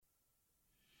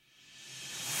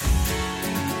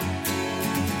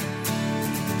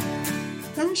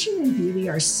Fashion and beauty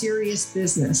are serious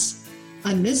business.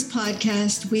 On this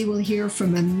podcast, we will hear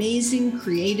from amazing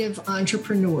creative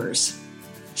entrepreneurs.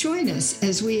 Join us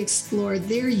as we explore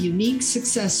their unique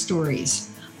success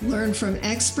stories, learn from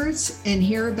experts, and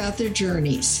hear about their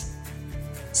journeys.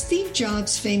 Steve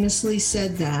Jobs famously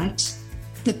said that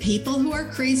the people who are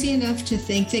crazy enough to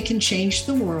think they can change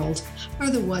the world are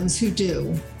the ones who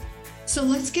do. So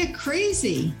let's get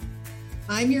crazy.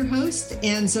 I'm your host,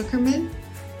 Ann Zuckerman,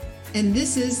 and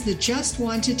this is the Just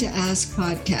Wanted to Ask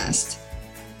podcast.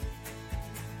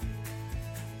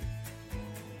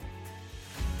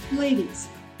 Ladies,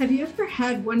 have you ever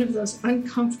had one of those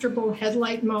uncomfortable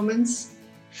headlight moments?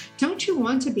 Don't you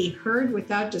want to be heard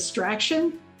without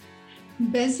distraction?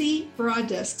 Bezi bra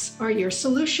discs are your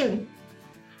solution.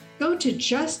 Go to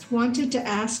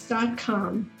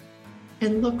justwantedtoask.com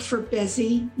and look for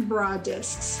Bezi bra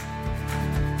discs.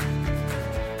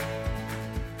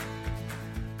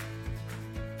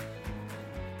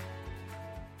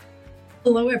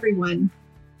 Hello, everyone.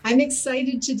 I'm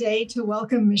excited today to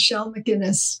welcome Michelle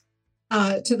McInnis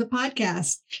to the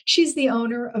podcast. She's the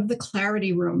owner of the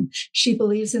Clarity Room. She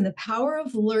believes in the power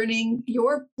of learning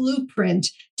your blueprint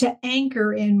to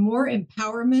anchor in more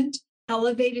empowerment,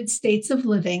 elevated states of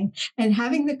living, and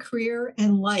having the career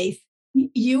and life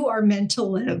you are meant to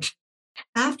live.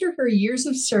 After her years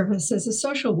of service as a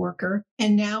social worker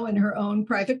and now in her own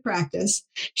private practice,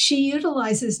 she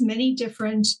utilizes many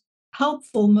different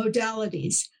helpful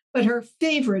modalities, but her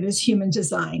favorite is human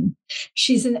design.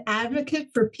 She's an advocate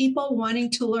for people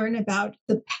wanting to learn about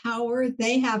the power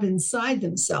they have inside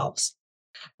themselves.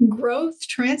 Growth,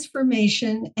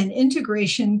 transformation, and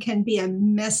integration can be a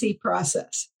messy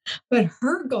process, but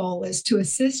her goal is to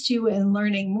assist you in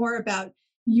learning more about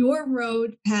your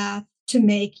road path to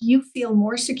make you feel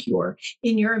more secure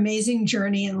in your amazing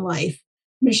journey in life.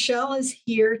 Michelle is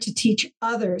here to teach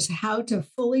others how to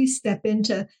fully step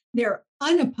into their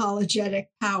unapologetic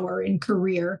power in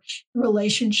career,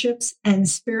 relationships, and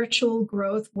spiritual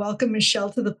growth. Welcome, Michelle,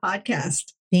 to the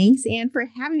podcast. Thanks, Anne, for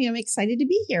having me. I'm excited to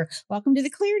be here. Welcome to the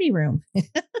Clarity Room.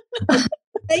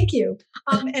 Thank you.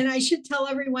 And I should tell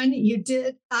everyone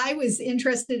I was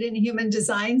interested in human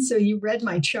design, so you read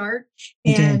my chart.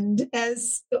 And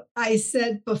as I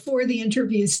said before the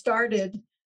interview started,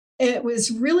 it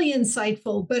was really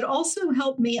insightful, but also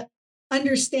helped me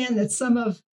understand that some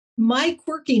of my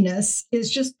quirkiness is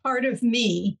just part of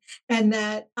me and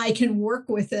that I can work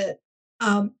with it.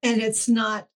 And it's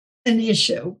not an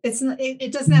issue.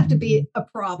 It doesn't have to be a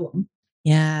problem.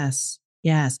 Yes.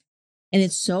 Yes. And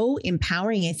it's so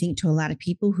empowering, I think, to a lot of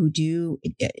people who do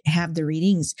have the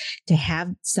readings to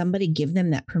have somebody give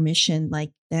them that permission,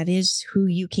 like that is who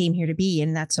you came here to be.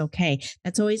 And that's okay.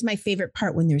 That's always my favorite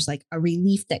part when there's like a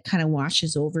relief that kind of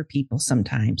washes over people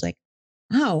sometimes. Like,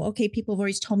 oh, okay, people have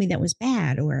always told me that was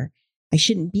bad or I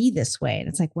shouldn't be this way. And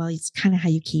it's like, well, it's kind of how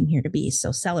you came here to be.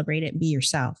 So celebrate it and be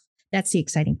yourself. That's the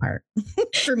exciting part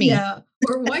for me. Yeah.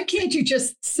 Or why can't you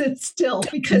just sit still?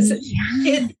 Because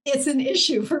it's an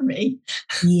issue for me.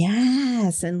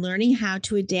 Yes. And learning how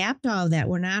to adapt all that.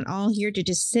 We're not all here to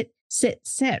just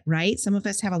sit, right? Some of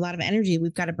us have a lot of energy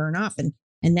we've got to burn off and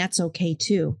that's okay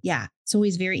too. Yeah. It's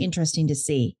always very interesting to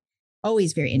see.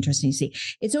 Always very interesting to see.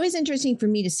 It's always interesting for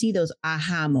me to see those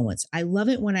aha moments. I love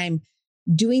it when I'm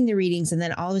doing the readings and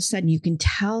then all of a sudden you can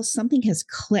tell something has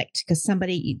clicked because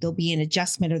there'll be an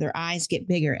adjustment or their eyes get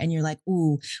bigger and you're like,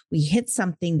 ooh, we hit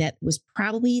something that was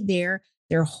probably there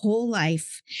their whole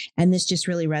life. And this just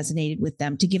really resonated with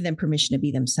them to give them permission to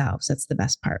be themselves. That's the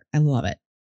best part. I love it.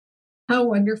 How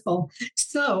wonderful.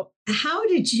 So how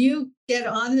did you get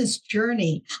on this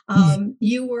journey?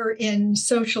 You were in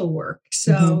social work,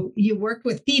 so you worked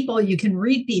with people, you can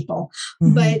read people,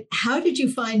 but how did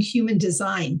you find human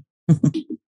design?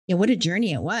 Yeah, what a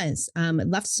journey it was.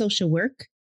 Left social work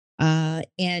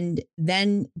and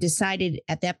then decided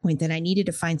at that point that I needed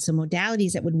to find some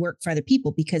modalities that would work for other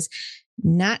people because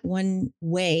not one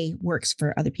way works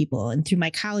for other people. And through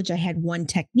my college, I had one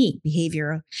technique,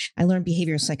 I learned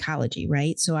behavioral psychology,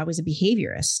 right? So I was a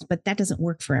behaviorist, but that doesn't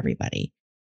work for everybody.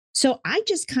 So I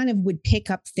just kind of would pick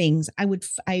up things. I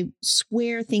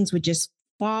swear things would just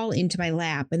fall into my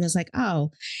lap. And it's like,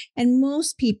 oh, and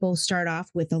most people start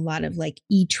off with a lot of like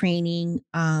e-training,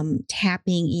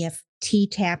 tapping,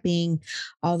 EFT tapping,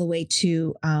 all the way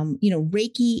to,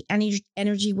 Reiki,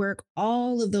 energy work,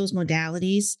 all of those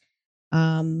modalities.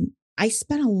 I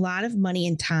spent a lot of money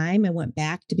and time. I went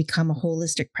back to become a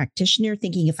holistic practitioner,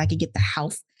 thinking if I could get the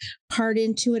health part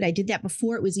into it. I did that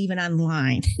before it was even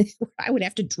online. I would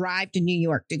have to drive to New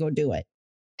York to go do it.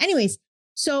 Anyways,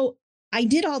 so I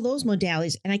did all those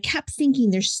modalities and I kept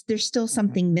thinking there's still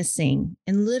something missing.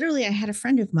 And literally I had a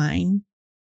friend of mine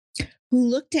who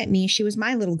looked at me. She was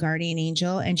my little guardian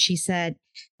angel. And she said,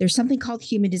 there's something called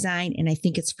human design, and I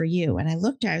think it's for you. And I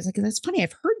looked at her, I was like, that's funny.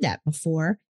 I've heard that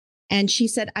before. And she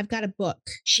said, I've got a book.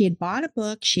 She had bought a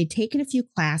book. She had taken a few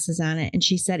classes on it. And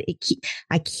she said,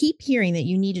 I keep hearing that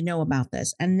you need to know about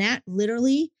this. And that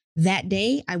literally that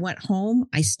day I went home,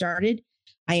 I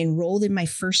enrolled in my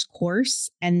first course,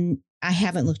 and I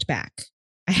haven't looked back.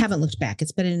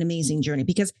 It's been an amazing journey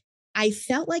because I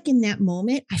felt like in that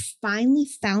moment, I finally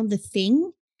found the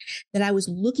thing that I was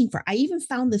looking for. I even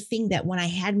found the thing that when I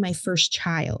had my first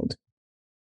child,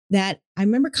 that I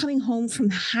remember coming home from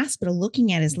the hospital,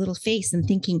 looking at his little face and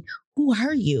thinking, who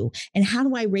are you? And how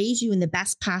do I raise you in the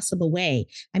best possible way?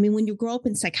 I mean, when you grow up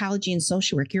in psychology and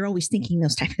social work, you're always thinking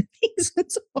those type of things.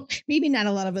 So maybe not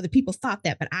a lot of other people thought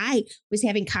that, but I was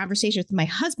having conversations with my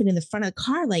husband in the front of the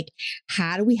car, like,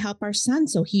 how do we help our son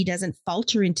so he doesn't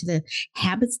falter into the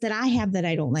habits that I have that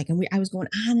I don't like? And I was going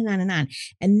on and on and on.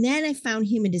 And then I found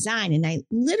human design, and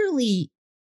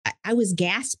I was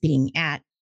gasping at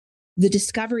the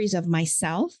discoveries of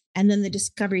myself and then the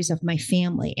discoveries of my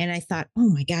family. And I thought, oh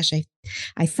my gosh,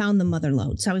 I found the mother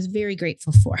lode. So I was very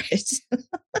grateful for it.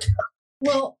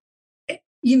 Well,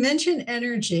 you mentioned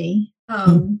energy,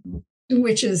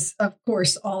 which is, of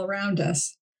course, all around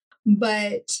us.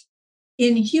 But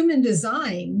in human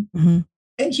design,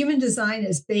 human design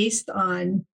is based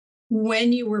on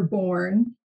when you were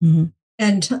born and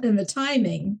the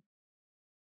timing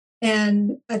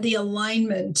and the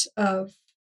alignment of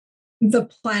the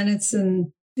planets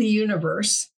in the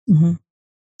universe.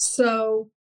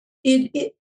 So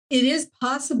it is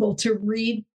possible to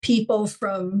read people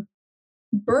from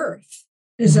birth.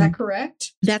 Is that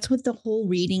correct? That's what the whole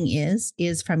reading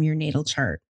is from your natal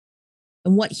chart.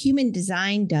 And what human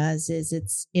design does is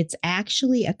it's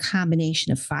actually a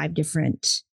combination of 5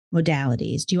 different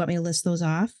modalities. Do you want me to list those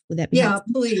off? Would that be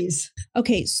helpful? Please.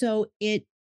 Okay, so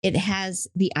it has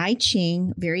the I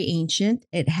Ching, very ancient.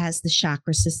 It has the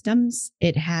chakra systems.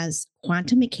 It has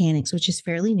quantum mechanics, which is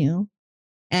fairly new.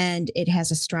 And it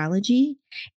has astrology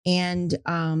and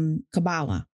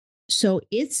Kabbalah. So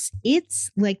it's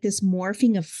like this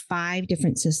morphing of 5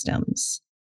 different systems.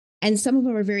 And some of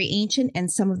them are very ancient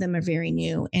and some of them are very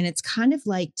new. And it's kind of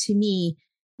like, to me,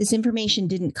 this information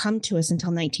didn't come to us until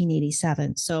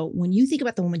 1987. So when you think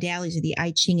about the modalities of the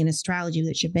I Ching and astrology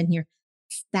that have been here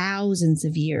thousands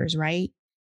of years, right?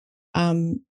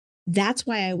 That's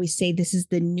why I always say this is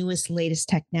the newest, latest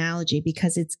technology,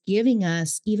 because it's giving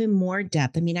us even more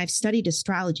depth. I mean, I've studied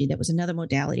astrology. That was another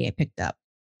modality I picked up.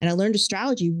 And I learned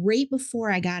astrology right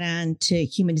before I got on to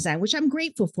human design, which I'm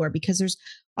grateful for because there's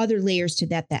other layers to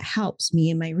that helps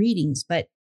me in my readings. But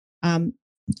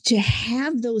to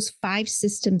have those 5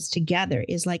 systems together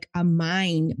is like a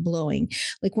mind blowing.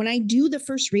 Like when I do the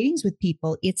first readings with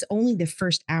people, it's only the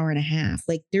first hour and a half.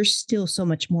 Like there's still so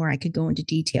much more I could go into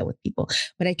detail with people,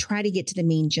 but I try to get to the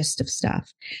main gist of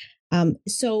stuff.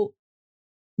 So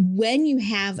when you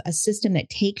have a system that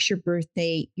takes your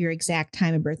birthday, your exact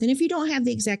time of birth, and if you don't have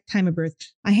the exact time of birth,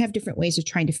 I have different ways of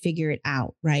trying to figure it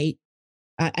out, right?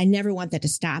 I never want that to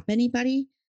stop anybody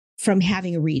from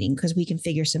having a reading because we can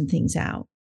figure some things out.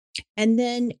 And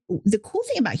then the cool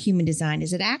thing about human design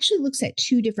is it actually looks at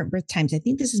 2 different birth times. I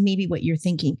think this is maybe what you're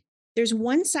thinking. There's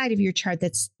one side of your chart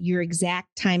that's your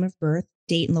exact time of birth,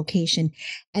 date and location.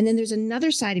 And then there's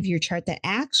another side of your chart that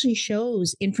actually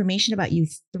shows information about you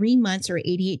 3 months or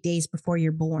 88 days before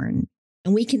you're born.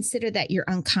 And we consider that your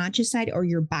unconscious side or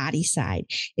your body side.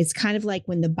 It's kind of like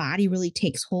when the body really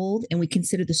takes hold and we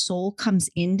consider the soul comes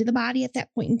into the body at that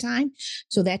point in time.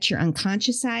 So that's your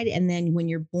unconscious side. And then when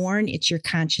you're born, it's your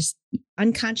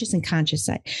unconscious and conscious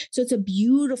side. So it's a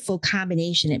beautiful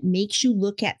combination. It makes you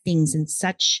look at things in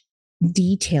such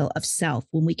detail of self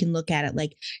when we can look at it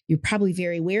like you're probably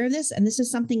very aware of this. And this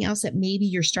is something else that maybe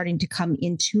you're starting to come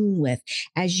in tune with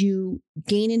as you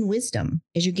gain in wisdom.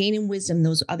 As you gain in wisdom,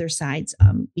 those other sides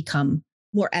become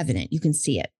more evident. You can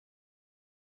see it.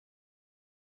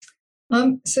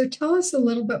 So tell us a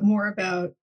little bit more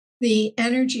about the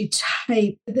energy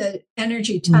types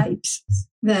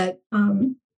that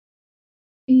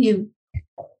you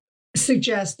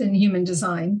suggest in human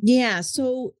design. Yeah.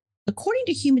 So according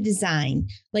to human design,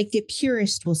 like the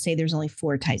purist will say there's only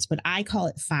 4 types, but I call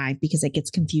it 5 because it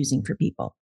gets confusing for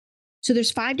people. So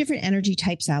there's 5 different energy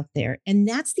types out there. And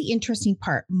that's the interesting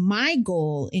part. My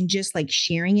goal in just like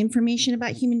sharing information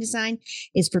about human design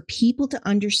is for people to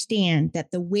understand that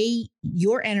the way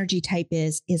your energy type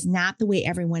is not the way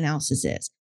everyone else's is.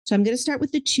 So I'm going to start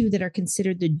with the 2 that are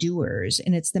considered the doers,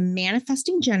 and it's the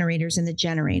manifesting generators and the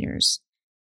generators.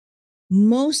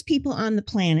 Most people on the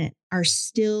planet are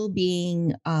still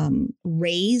being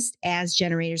raised as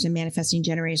generators and manifesting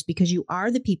generators because you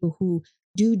are the people who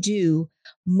do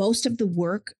most of the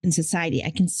work in society.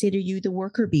 I consider you the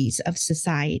worker bees of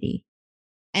society.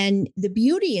 And the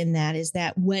beauty in that is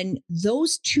that when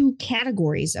those two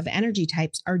categories of energy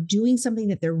types are doing something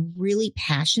that they're really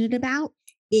passionate about,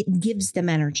 it gives them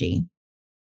energy.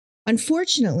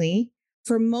 Unfortunately,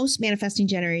 for most manifesting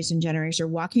generators and generators are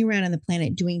walking around on the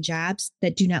planet doing jobs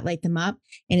that do not light them up,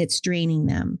 and it's draining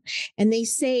them. And they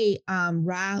say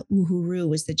Ra Uhuru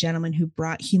was the gentleman who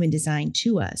brought human design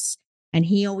to us. And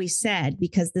he always said,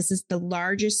 because this is the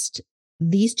largest,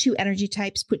 these two energy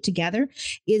types put together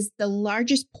is the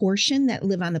largest portion that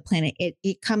live on the planet.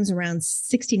 It comes around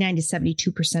 69 to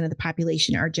 72% of the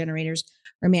population are generators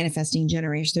or manifesting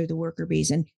generators. They're the worker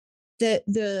bees. And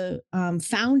the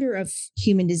founder of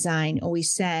human design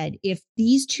always said, if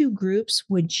these two groups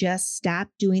would just stop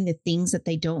doing the things that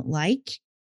they don't like,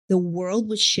 the world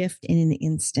would shift in an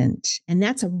instant. And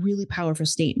that's a really powerful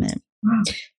statement. Wow.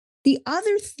 The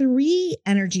other three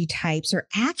energy types are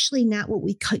actually not what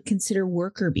we consider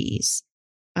worker bees.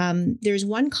 There's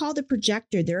one called the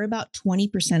projector. They're about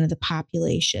 20% of the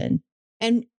population,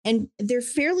 and they're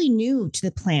fairly new to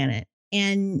the planet.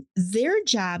 And their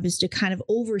job is to kind of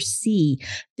oversee.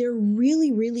 They're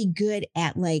really, really good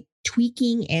at like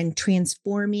tweaking and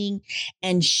transforming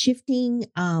and shifting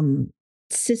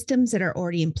systems that are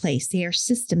already in place. They are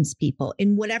systems people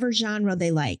in whatever genre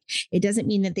they like. It doesn't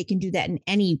mean that they can do that in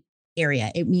any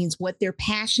area. It means what they're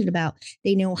passionate about,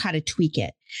 they know how to tweak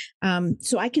it.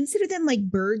 So I consider them like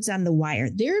birds on the wire.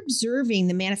 They're observing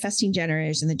the manifesting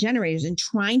generators and the generators and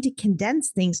trying to condense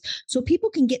things so people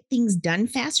can get things done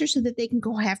faster so that they can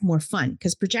go have more fun.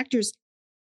 Because projectors,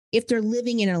 if they're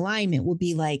living in alignment, will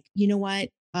be like, you know what?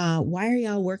 Why are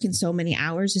y'all working so many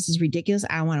hours? This is ridiculous.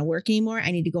 I don't want to work anymore.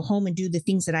 I need to go home and do the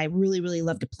things that I really, really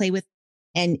love to play with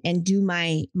and do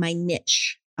my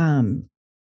niche.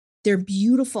 They're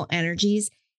beautiful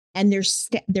energies, and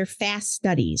they're fast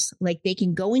studies. Like they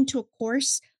can go into a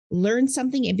course, learn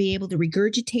something, and be able to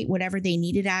regurgitate whatever they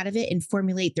needed out of it and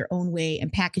formulate their own way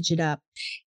and package it up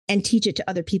and teach it to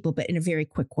other people, but in a very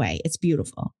quick way. It's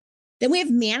beautiful. Then we have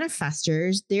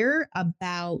manifestors. They're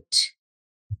about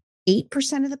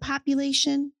 8% of the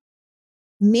population.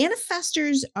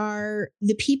 Manifestors are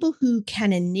the people who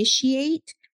can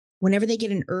initiate whenever they get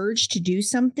an urge to do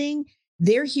something.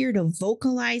 They're here to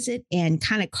vocalize it and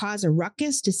kind of cause a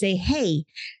ruckus to say, hey,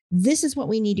 this is what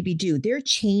we need to be do. They're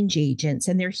change agents,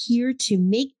 and they're here to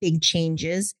make big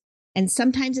changes. And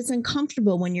sometimes it's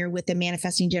uncomfortable when you're with a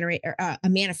manifesting generator, a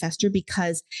manifestor,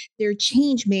 because their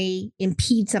change may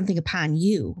impede something upon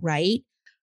you, right?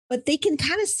 But they can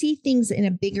kind of see things in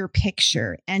a bigger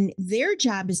picture. And their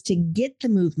job is to get the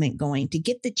movement going, to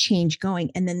get the change going.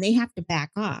 And then they have to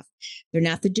back off. They're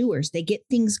not the doers. They get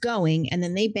things going and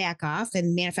then they back off,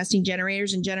 and manifesting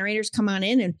generators and generators come on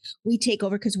in and we take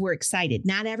over because we're excited.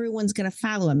 Not everyone's going to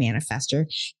follow a manifestor.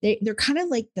 They're kind of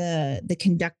like the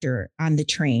conductor on the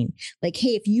train. Like, hey,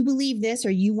 if you believe this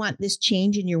or you want this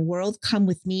change in your world, come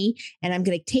with me and I'm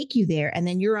going to take you there. And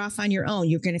then you're off on your own.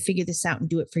 You're going to figure this out and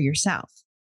do it for yourself.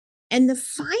 And the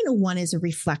final one is a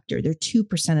reflector. They're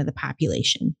 2% of the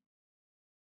population.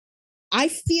 I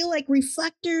feel like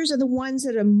reflectors are the ones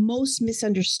that are most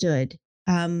misunderstood.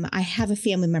 I have a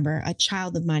family member, a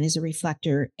child of mine is a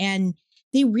reflector, and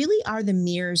they really are the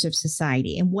mirrors of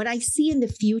society. And what I see in the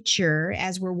future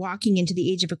as we're walking into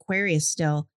the age of Aquarius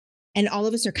still, and all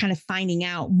of us are kind of finding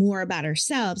out more about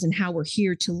ourselves and how we're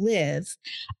here to live,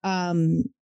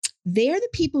 they're the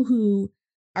people who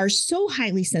are so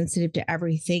highly sensitive to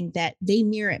everything that they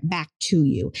mirror it back to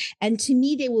you. And to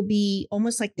me, they will be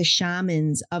almost like the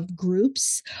shamans of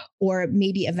groups or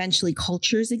maybe eventually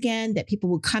cultures again, that people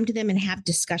will come to them and have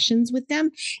discussions with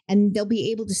them, and they'll be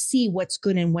able to see what's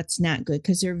good and what's not good,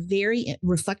 because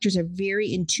reflectors are very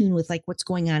in tune with like what's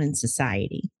going on in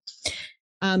society.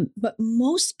 But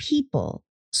most people,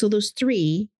 so those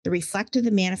three, the reflector,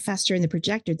 the manifestor, and the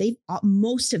projector,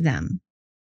 most of them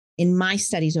in my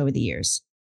studies over the years,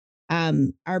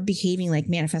 are behaving like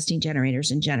manifesting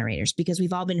generators and generators, because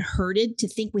we've all been herded to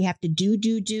think we have to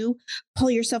do,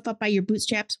 pull yourself up by your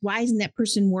bootstraps. Why isn't that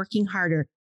person working harder?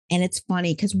 And it's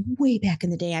funny because way back in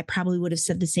the day, I probably would have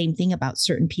said the same thing about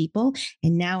certain people.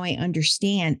 And now I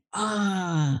understand,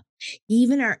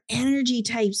 even our energy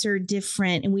types are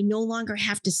different, and we no longer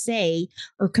have to say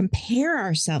or compare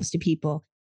ourselves to people.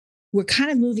 We're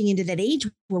kind of moving into that age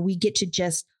where we get to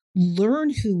just learn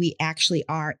who we actually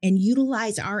are and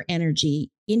utilize our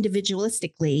energy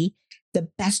individualistically the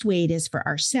best way it is for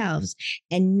ourselves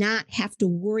and not have to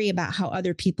worry about how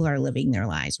other people are living their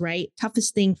lives, right?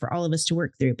 Toughest thing for all of us to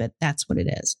work through, but that's what it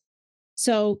is.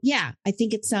 So yeah, I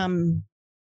think it's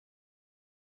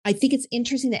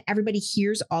interesting that everybody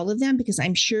hears all of them because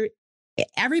I'm sure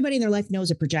everybody in their life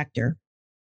knows a projector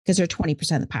because they're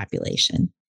 20% of the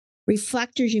population.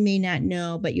 Reflectors, you may not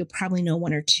know, but you'll probably know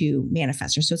one or two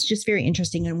manifestors. So it's just very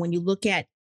interesting. And when you look at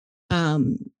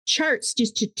charts,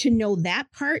 just to know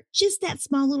that part, just that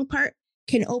small little part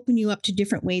can open you up to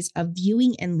different ways of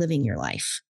viewing and living your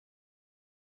life.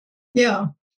 Yeah.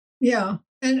 Yeah.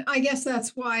 And I guess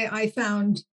that's why I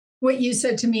found what you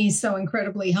said to me so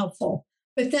incredibly helpful.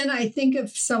 But then I think of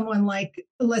someone like,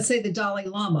 let's say, the Dalai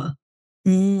Lama.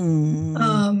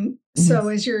 So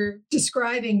as you're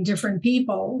describing different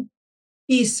people,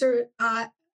 I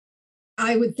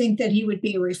would think that he would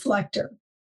be a reflector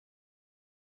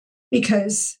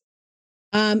because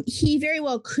he very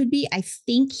well could be. I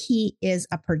think he is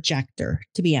a projector,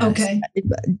 to be honest. Okay.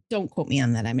 Don't quote me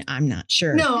on that. I'm not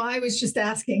sure. No, I was just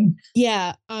asking.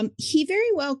 Yeah. He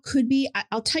very well could be.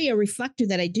 I'll tell you a reflector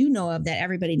that I do know of that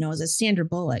everybody knows is Sandra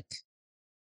Bullock.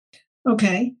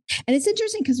 Okay. And it's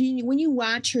interesting because when you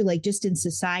watch her, like just in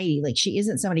society, like she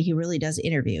isn't somebody who really does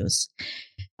interviews.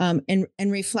 And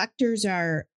reflectors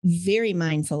are very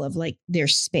mindful of like their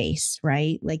space,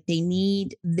 right? Like they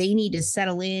need to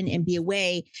settle in and be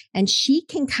away. And she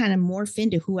can kind of morph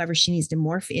into whoever she needs to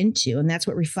morph into. And that's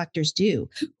what reflectors do.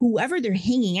 Whoever they're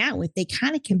hanging out with, they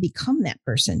kind of can become that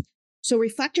person. So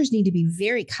reflectors need to be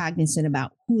very cognizant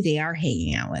about who they are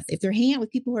hanging out with. If they're hanging out with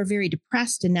people who are very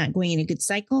depressed and not going in a good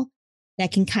cycle,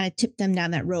 that can kind of tip them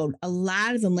down that road. A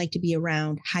lot of them like to be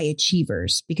around high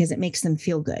achievers because it makes them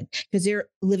feel good because they're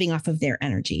living off of their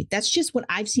energy. That's just what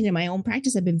I've seen in my own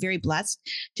practice. I've been very blessed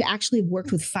to actually have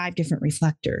worked with 5 different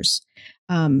reflectors,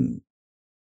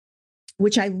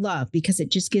 which I love because it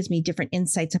just gives me different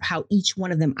insights of how each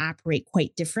one of them operate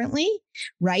quite differently,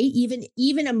 right?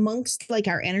 Even amongst like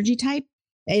our energy type,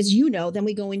 as you know, then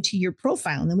we go into your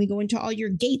profile and then we go into all your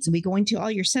gates and we go into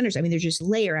all your centers. I mean, there's just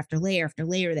layer after layer after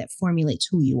layer that formulates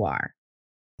who you are.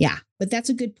 Yeah, but that's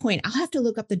a good point. I'll have to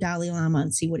look up the Dalai Lama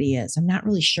and see what he is. I'm not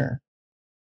really sure.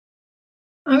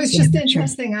 I was just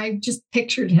interesting. Sure. I just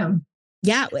pictured him.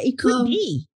 Yeah, it could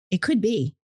be. It could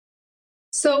be.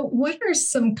 So what are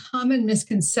some common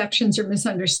misconceptions or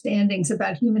misunderstandings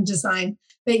about human design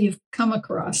that you've come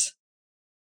across?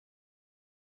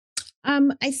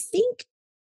 I think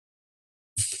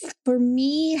for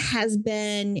me has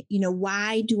been,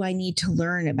 why do I need to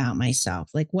learn about myself?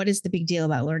 Like, what is the big deal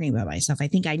about learning about myself? I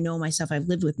think I know myself. I've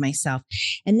lived with myself.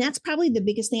 And that's probably the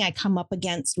biggest thing I come up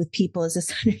against with people is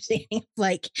this understanding of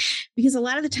like, because a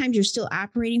lot of the times you're still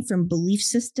operating from belief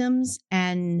systems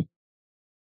and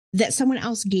that someone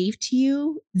else gave to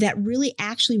you that really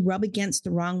actually rub against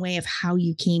the wrong way of how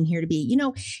you came here to be.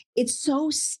 It's so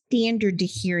standard to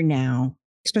hear now,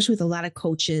 especially with a lot of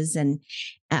coaches and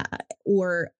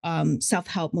or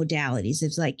self-help modalities.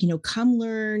 It's like, come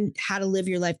learn how to live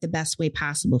your life the best way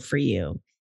possible for you.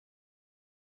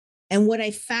 And what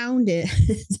I found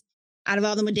is out of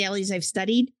all the modalities I've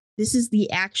studied, this is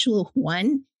the actual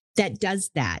one that does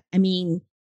that. I mean,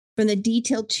 from the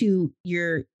detail to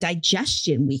your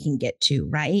digestion, we can get to,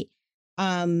 right?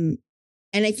 And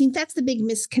I think that's the big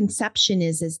misconception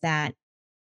is that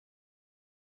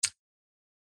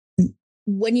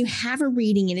when you have a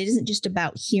reading and it isn't just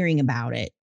about hearing about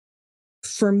it,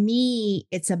 for me,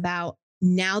 it's about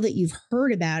now that you've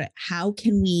heard about it, how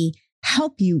can we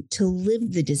help you to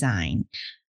live the design?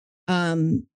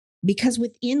 Because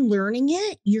within learning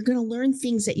it, you're going to learn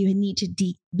things that you need to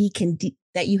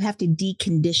that you have to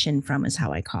decondition from, is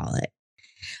how I call it.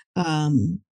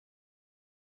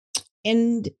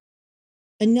 And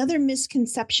another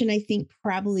misconception I think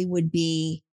probably would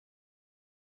be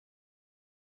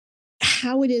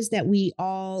how it is that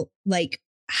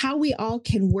how we all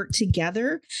can work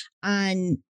together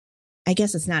on, I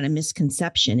guess it's not a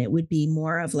misconception. It would be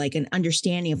more of like an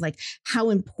understanding of like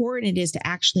how important it is to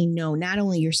actually know not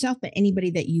only yourself, but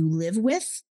anybody that you live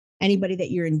with, anybody that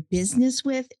you're in business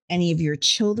with, any of your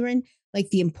children. Like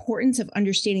the importance of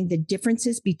understanding the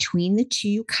differences between the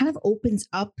two kind of opens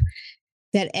up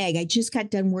that egg. I just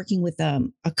got done working with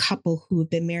a couple who have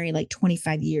been married like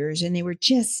 25 years, and they were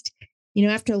just,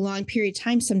 after a long period of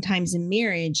time, sometimes in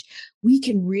marriage, we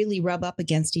can really rub up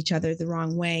against each other the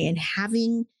wrong way.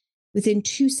 And within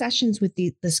 2 sessions with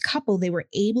this couple, they were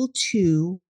able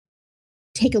to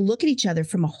take a look at each other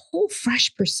from a whole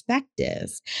fresh perspective,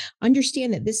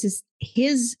 understand that this is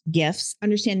his gifts,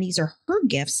 understand these are her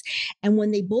gifts. And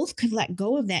when they both could let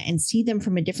go of that and see them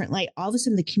from a different light, all of a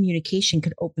sudden the communication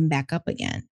could open back up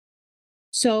again.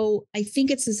 So I think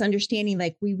it's this understanding,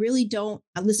 like we really don't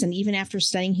listen, even after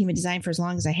studying human design for as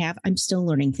long as I have, I'm still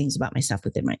learning things about myself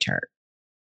within my chart.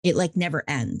 It like never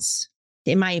ends.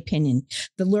 In my opinion,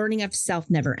 the learning of self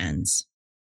never ends.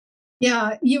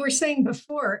 Yeah, you were saying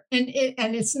before, and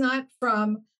it's not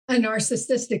from a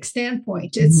narcissistic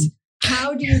standpoint. It's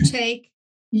how do you take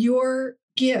your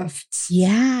gifts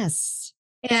Yes.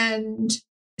 and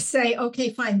say,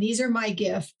 okay, fine, these are my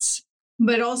gifts,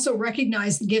 but also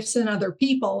recognize the gifts in other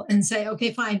people and say,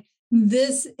 okay, fine,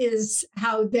 this is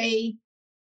how they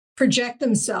project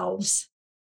themselves.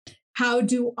 How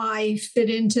do I fit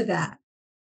into that?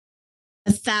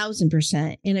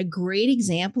 1,000%. And a great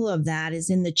example of that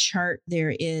is in the chart.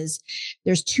 There's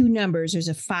two numbers. There's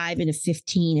a 5 and a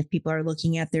 15 if people are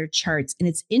looking at their charts. And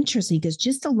it's interesting because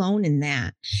just alone in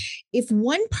that, if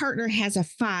one partner has a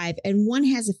 5 and one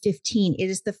has a 15, it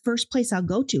is the first place I'll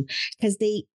go to because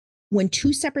when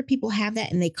two separate people have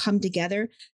that and they come together,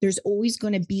 there's always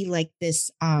going to be like this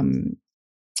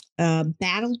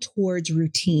battle towards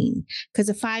routine because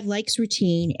a 5 likes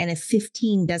routine and a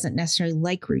 15 doesn't necessarily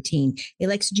like routine. It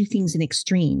likes to do things in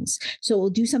extremes. So it will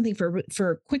do something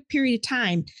for a quick period of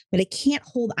time, but it can't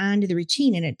hold on to the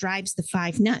routine and it drives the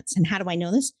 5 nuts. And how do I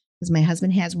know this? Because my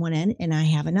husband has one end and I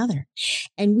have another.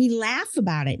 And we laugh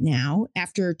about it now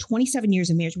after 27 years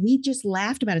of marriage. We just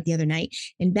laughed about it the other night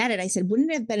in bed. And I said,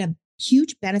 wouldn't it have been a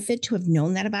huge benefit to have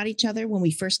known that about each other when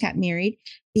we first got married?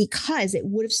 Because it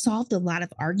would have solved a lot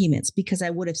of arguments because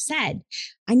I would have said,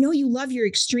 I know you love your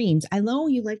extremes. I know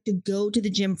you like to go to the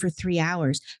gym for 3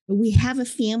 hours, but we have a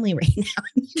family right now.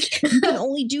 You can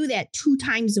only do that 2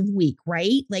 times a week,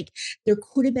 right? Like there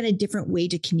could have been a different way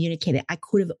to communicate it. I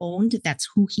could have owned that's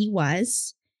who he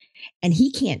was. And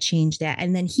he can't change that.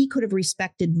 And then he could have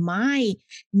respected my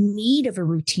need of a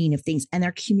routine of things and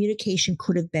our communication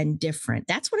could have been different.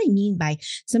 That's what I mean by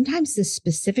sometimes the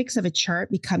specifics of a chart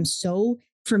become so,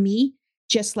 for me,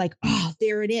 just like, oh,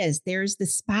 there it is. There's the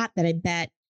spot that I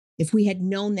bet if we had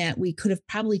known that, we could have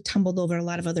probably tumbled over a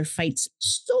lot of other fights.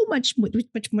 So much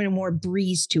more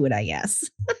breeze to it, I guess.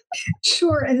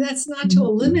 Sure. And that's not to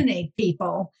eliminate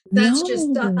people. That's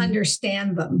just to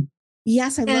understand them.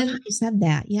 Yes, I love how you said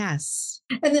that. Yes.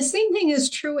 And the same thing is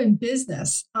true in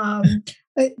business.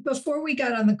 Before we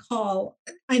got on the call,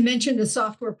 I mentioned a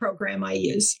software program I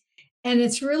use. And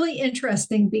it's really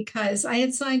interesting because I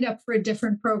had signed up for a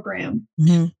different program.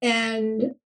 Mm-hmm.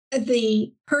 And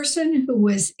the person who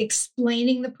was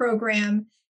explaining the program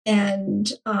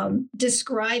and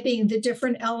describing the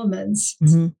different elements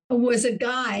was a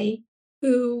guy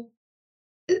who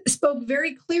spoke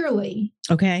very clearly.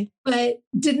 Okay. But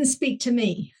didn't speak to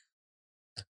me.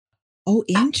 Oh,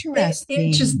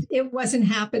 interesting. It wasn't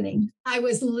happening. I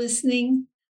was listening,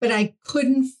 but I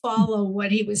couldn't follow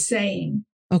what he was saying.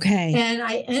 Okay. And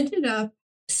I ended up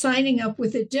signing up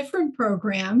with a different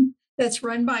program that's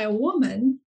run by a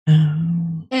woman.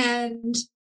 Oh. And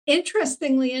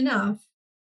interestingly enough,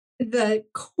 the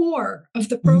core of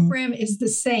the program is the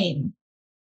same.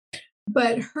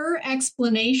 But her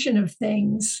explanation of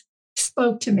things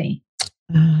spoke to me.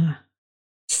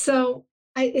 So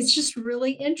it's just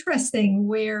really interesting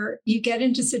where you get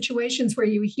into situations where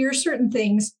you hear certain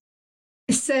things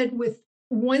said with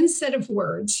one set of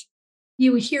words,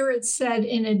 you hear it said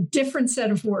in a different set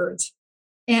of words.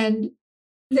 And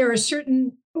there are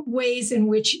certain ways in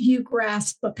which you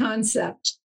grasp the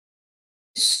concept.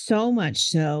 So much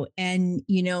so. And,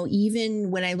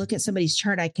 even when I look at somebody's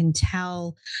chart, I can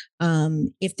tell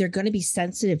if they're going to be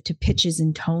sensitive to pitches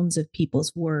and tones of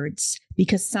people's words.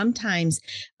 Because sometimes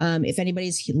if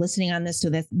anybody's listening on this, so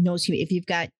that knows if you've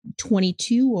got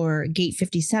 22 or gate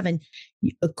 57,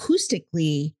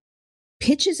 acoustically,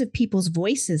 pitches of people's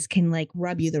voices can like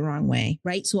rub you the wrong way,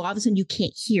 right? So all of a sudden you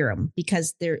can't hear them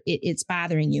because it's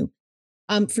bothering you.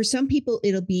 For some people,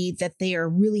 it'll be that they are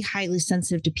really highly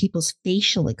sensitive to people's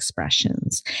facial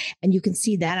expressions. And you can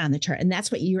see that on the chart. And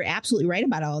that's what you're absolutely right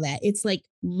about all that. It's like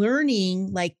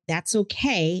learning, like, that's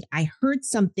okay. I heard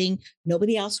something.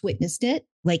 Nobody else witnessed it.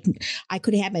 Like I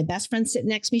could have had my best friend sitting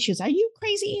next to me. She goes, "Are you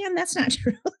crazy, Ann? That's not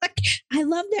true." Like, I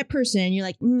love that person. And you're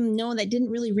like, no, that didn't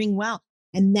really ring well.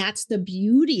 And that's the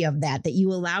beauty of that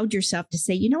you allowed yourself to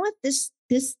say, you know what, this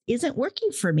isn't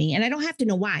working for me. And I don't have to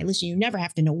know why. Listen, you never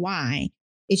have to know why.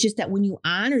 It's just that when you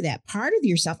honor that part of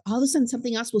yourself, all of a sudden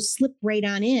something else will slip right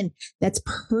on in. That's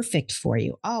perfect for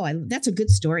you. Oh, that's a good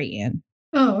story, Ann.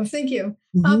 Oh, thank you.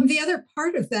 The other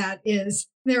part of that is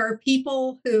there are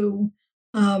people who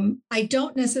I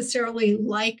don't necessarily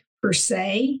like per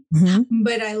se,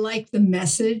 but I like the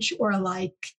message or I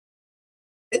like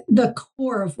the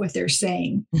core of what they're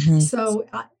saying. So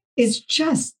it's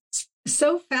just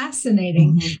So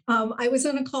fascinating. I was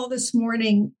on a call this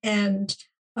morning and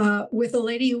with a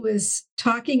lady who was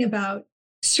talking about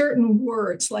certain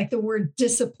words, like the word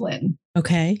discipline.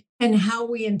 Okay. And how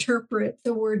we interpret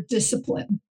the word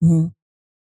discipline. Mm-hmm.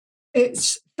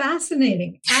 It's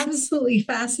fascinating, absolutely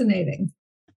fascinating.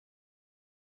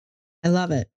 I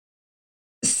love it.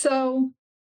 So,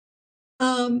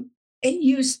 and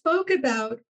you spoke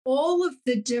about all of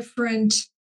the different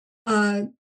uh,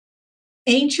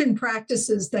 ancient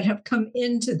practices that have come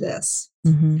into this.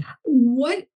 Mm-hmm.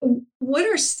 What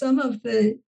are some of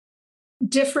the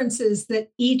differences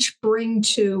that each bring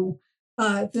to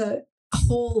the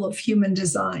whole of human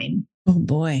design? Oh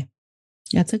boy,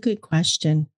 that's a good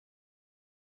question.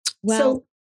 Well,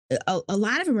 a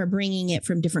lot of them are bringing it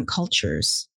from different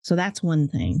cultures, so that's one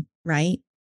thing, right?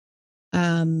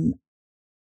 And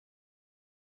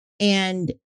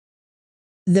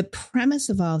the premise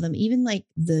of all of them, even like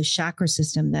the chakra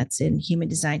system that's in human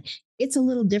design, it's a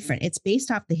little different. It's based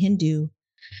off the Hindu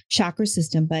chakra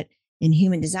system, but in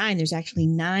human design, there's actually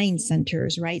 9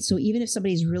 centers, right? So even if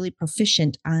somebody's really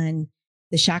proficient on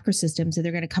the chakra system, so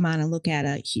they're going to come on and look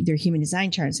at their human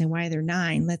design chart and say, why are there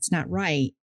 9? That's not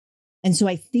right. And so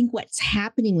I think what's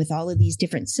happening with all of these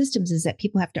different systems is that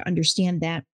people have to understand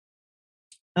that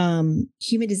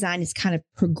human design is kind of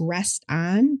progressed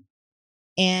on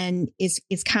and is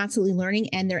constantly learning.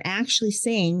 And they're actually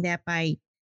saying that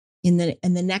in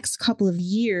the next couple of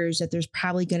years that there's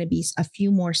probably going to be a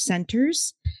few more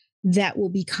centers that will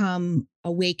become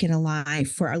awake and alive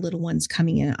for our little ones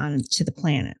coming in onto the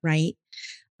planet, right?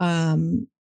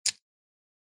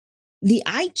 The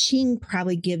I Ching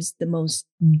probably gives the most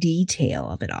detail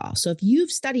of it all. So if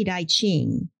you've studied I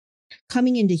Ching,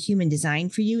 coming into human design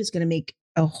for you is going to make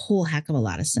a whole heck of a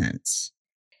lot of sense.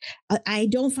 I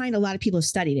don't find a lot of people have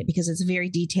studied it because it's very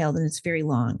detailed and it's very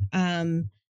long.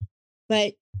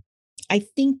 But I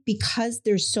think because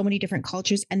there's so many different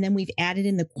cultures, and then we've added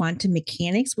in the quantum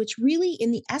mechanics, which really,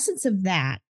 in the essence of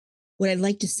that, what I'd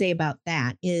like to say about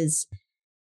that is,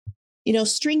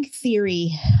 string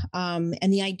theory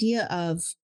and the idea of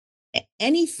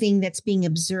anything that's being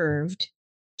observed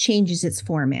changes its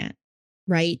format,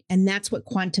 right? And that's what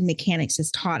quantum mechanics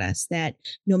has taught us, that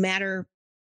no matter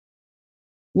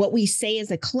what we say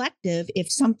as a collective, if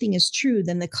something is true,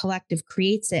 then the collective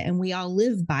creates it and we all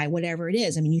live by whatever it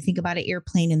is. I mean, you think about an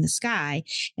airplane in the sky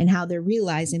and how they're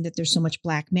realizing that there's so much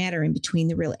black matter in between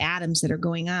the real atoms that are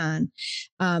going on,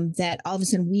 that all of a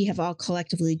sudden we have all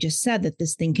collectively just said that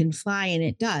this thing can fly, and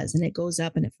it does, and it goes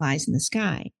up and it flies in the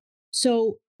sky.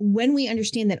 So when we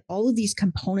understand that all of these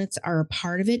components are a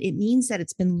part of it, it means that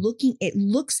it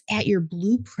looks at your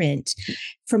blueprint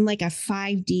from like a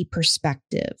 5D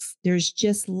perspective. There's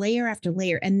just layer after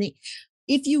layer. And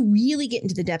if you really get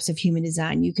into the depths of human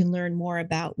design, you can learn more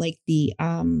about like the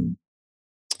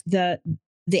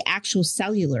actual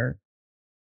cellular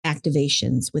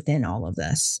activations within all of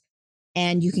this.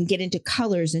 And you can get into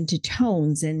colors, into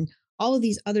tones, and all of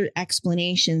these other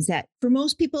explanations that for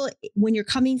most people, when you're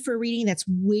coming for a reading, that's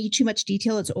way too much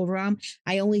detail. It's overwhelmed.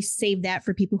 I only save that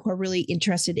for people who are really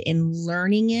interested in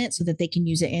learning it so that they can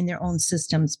use it in their own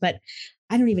systems. But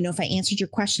I don't even know if I answered your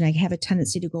question. I have a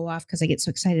tendency to go off because I get so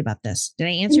excited about this. Did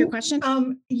I answer your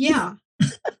question? Yeah.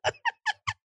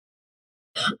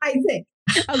 I think.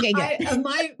 Okay, good.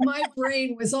 My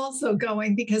brain was also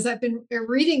going because I've been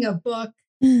reading a book,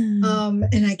 and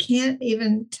I can't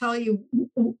even tell you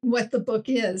what the book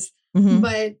is,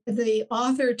 but the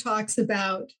author talks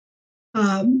about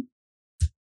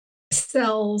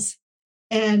cells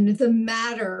and the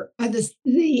matter,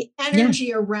 the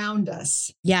energy around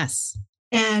us. Yes.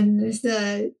 And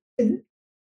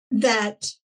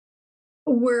that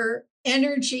we're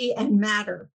energy and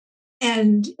matter.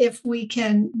 And if we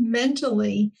can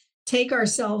mentally take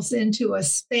ourselves into a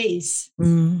space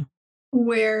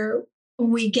where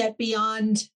we get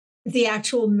beyond the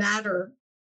actual matter,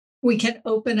 we can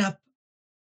open up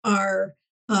our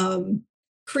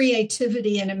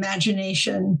creativity and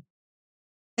imagination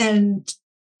and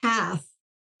path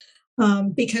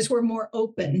because we're more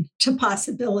open to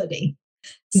possibility.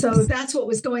 So that's what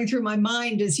was going through my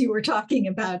mind as you were talking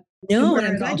about. No, and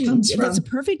I'm glad that's a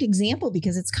perfect example,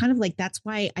 because it's kind of like, that's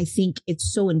why I think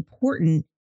it's so important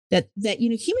that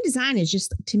human design is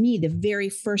just, to me, the very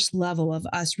first level of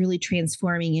us really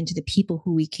transforming into the people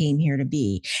who we came here to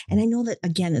be. And I know that,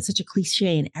 again, that's such a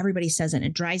cliche and everybody says it and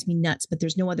it drives me nuts, but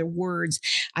there's no other words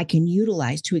I can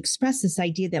utilize to express this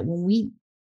idea that when we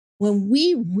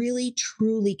really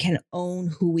truly can own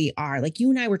who we are, like you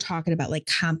and I were talking about like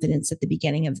confidence at the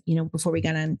beginning of, before we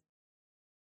got on,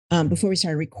 before we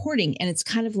started recording. And it's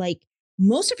kind of like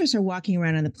most of us are walking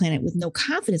around on the planet with no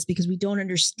confidence because we don't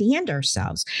understand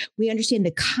ourselves. We understand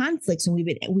the conflicts, and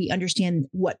we understand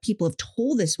what people have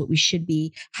told us what we should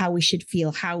be, how we should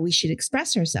feel, how we should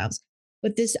express ourselves.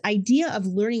 But this idea of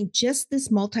learning just this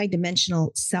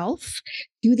multidimensional self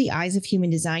through the eyes of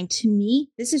human design, to me,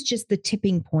 this is just the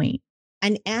tipping point.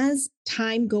 And as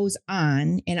time goes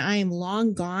on, and I am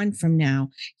long gone from now,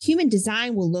 human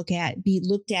design will be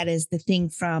looked at as the thing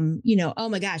from, oh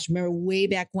my gosh, remember way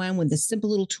back when the simple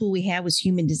little tool we had was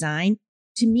human design?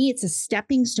 To me, it's a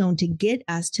stepping stone to get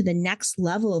us to the next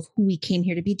level of who we came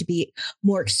here to be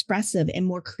more expressive and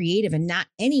more creative, and not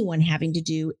anyone having to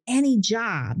do any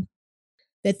job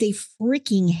that they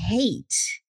freaking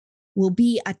hate will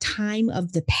be a time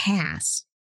of the past.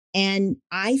 And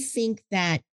I think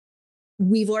that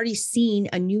we've already seen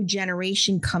a new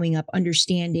generation coming up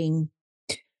understanding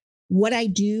what I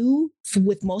do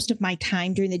with most of my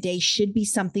time during the day should be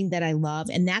something that I love.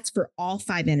 And that's for all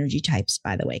 5 energy types,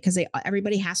 by the way, because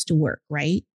everybody has to work,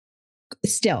 right?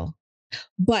 Still.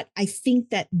 But I think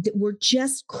that we're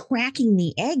just cracking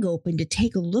the egg open to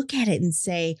take a look at it and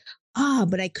say,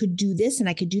 but I could do this and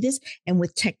I could do this. And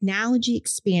with technology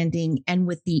expanding and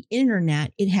with the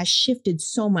internet, it has shifted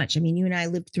so much. I mean, you and I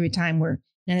lived through a time where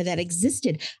none of that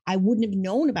existed. I wouldn't have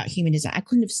known about human design. I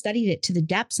couldn't have studied it to the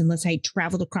depths unless I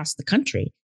traveled across the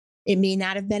country. It may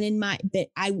not have been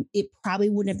it probably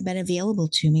wouldn't have been available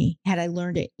to me had I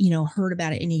learned it, heard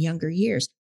about it in younger years.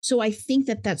 So I think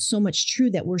that that's so much true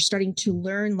that we're starting to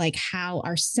learn like how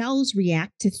our cells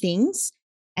react to things.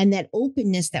 And that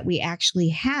openness that we actually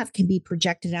have can be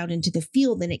projected out into the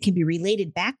field, and it can be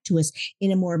related back to us in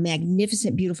a more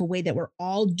magnificent, beautiful way that we're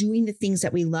all doing the things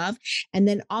that we love. And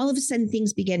then all of a sudden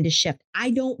things begin to shift.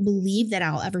 I don't believe that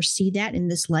I'll ever see that in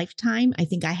this lifetime. I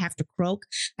think I have to croak.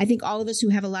 I think all of us who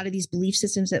have a lot of these belief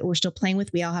systems that we're still playing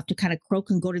with, we all have to kind of croak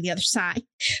and go to the other side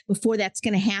before that's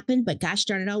going to happen. But gosh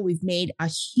darn it all, we've made a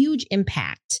huge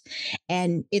impact,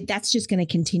 and that's just going to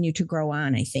continue to grow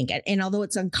on, I think. And although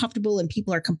it's uncomfortable and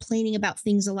people are complaining about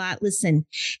things a lot, listen,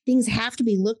 things have to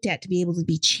be looked at to be able to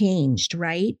be changed,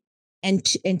 right? And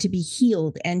to be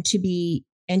healed, and to be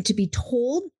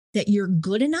told that you're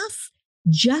good enough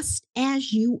just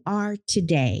as you are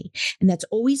today. And that's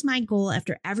always my goal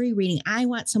after every reading. I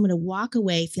want someone to walk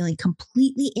away feeling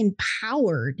completely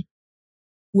empowered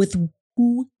with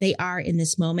who they are in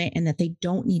this moment, and that they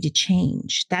don't need to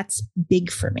change. That's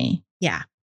big for me. Yeah.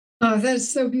 Oh, that's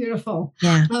so beautiful.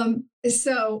 Yeah.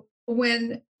 So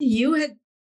when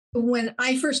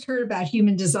I first heard about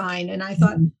human design, and I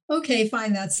thought, okay,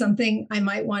 fine, that's something I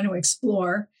might want to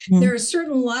explore. There are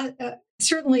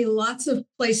certainly lots of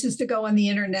places to go on the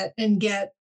internet and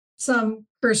get some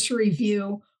cursory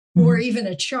view or even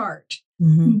a chart.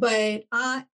 But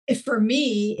for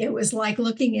me, it was like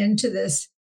looking into this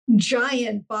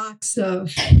giant box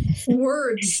of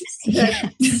words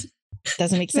that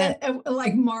doesn't make sense.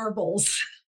 Like marbles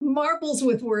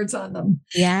with words on them.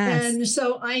 Yes. And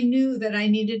so I knew that I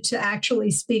needed to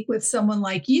actually speak with someone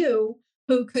like you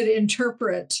who could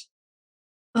interpret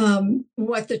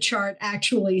what the chart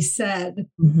actually said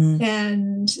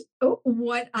and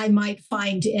what I might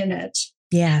find in it.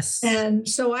 Yes. And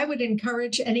so I would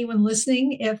encourage anyone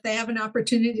listening, if they have an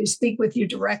opportunity to speak with you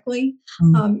directly,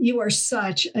 you are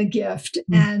such a gift.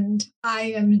 And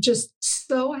I am just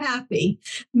so happy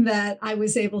that I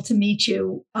was able to meet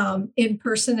you in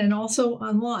person and also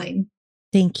online.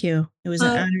 Thank you. It was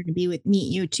an honor to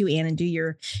meet you too, Anne, and do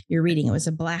your reading. It was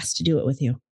a blast to do it with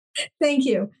you. Thank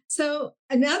you. So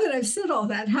now that I've said all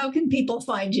that, how can people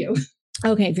find you?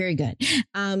 Okay, very good.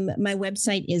 My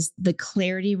website is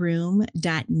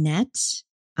theclarityroom.net.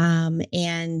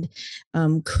 And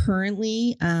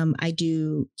currently, I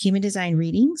do human design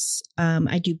readings.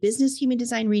 I do business human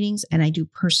design readings, and I do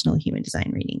personal human design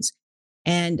readings.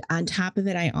 And on top of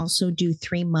it, I also do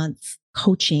 3-month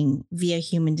coaching via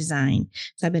human design.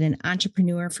 So I've been an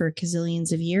entrepreneur for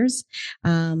gazillions of years,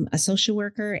 a social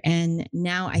worker, and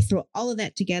now I throw all of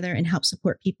that together and help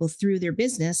support people through their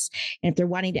business. And if they're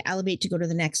wanting to elevate to go to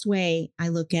the next way, I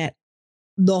look at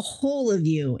the whole of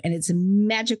you, and it's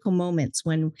magical moments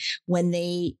when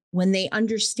they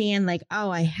understand, like,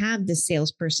 oh, I have this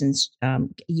salesperson's.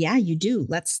 Yeah, you do.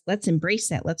 Let's embrace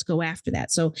that. Let's go after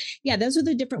that. So yeah, those are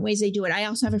the different ways they do it. I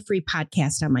also have a free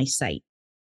podcast on my site.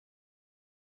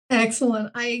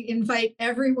 Excellent. I invite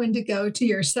everyone to go to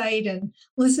your site and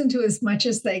listen to as much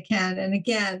as they can. And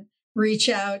again, reach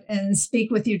out and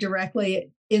speak with you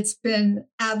directly. It's been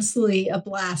absolutely a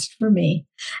blast for me.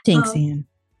 Thanks, Anne.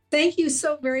 Thank you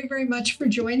so very, very much for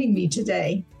joining me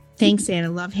today. Thanks, Anne. I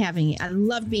love having you. I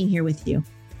love being here with you.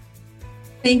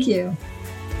 Thank you.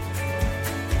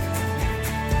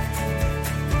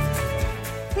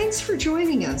 Thanks for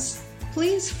joining us.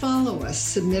 Please follow us,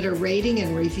 submit a rating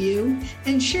and review,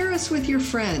 and share us with your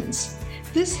friends.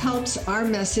 This helps our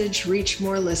message reach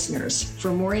more listeners.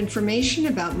 For more information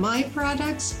about my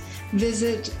products,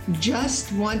 visit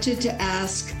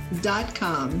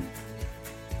justwantedtoask.com.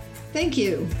 Thank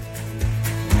you.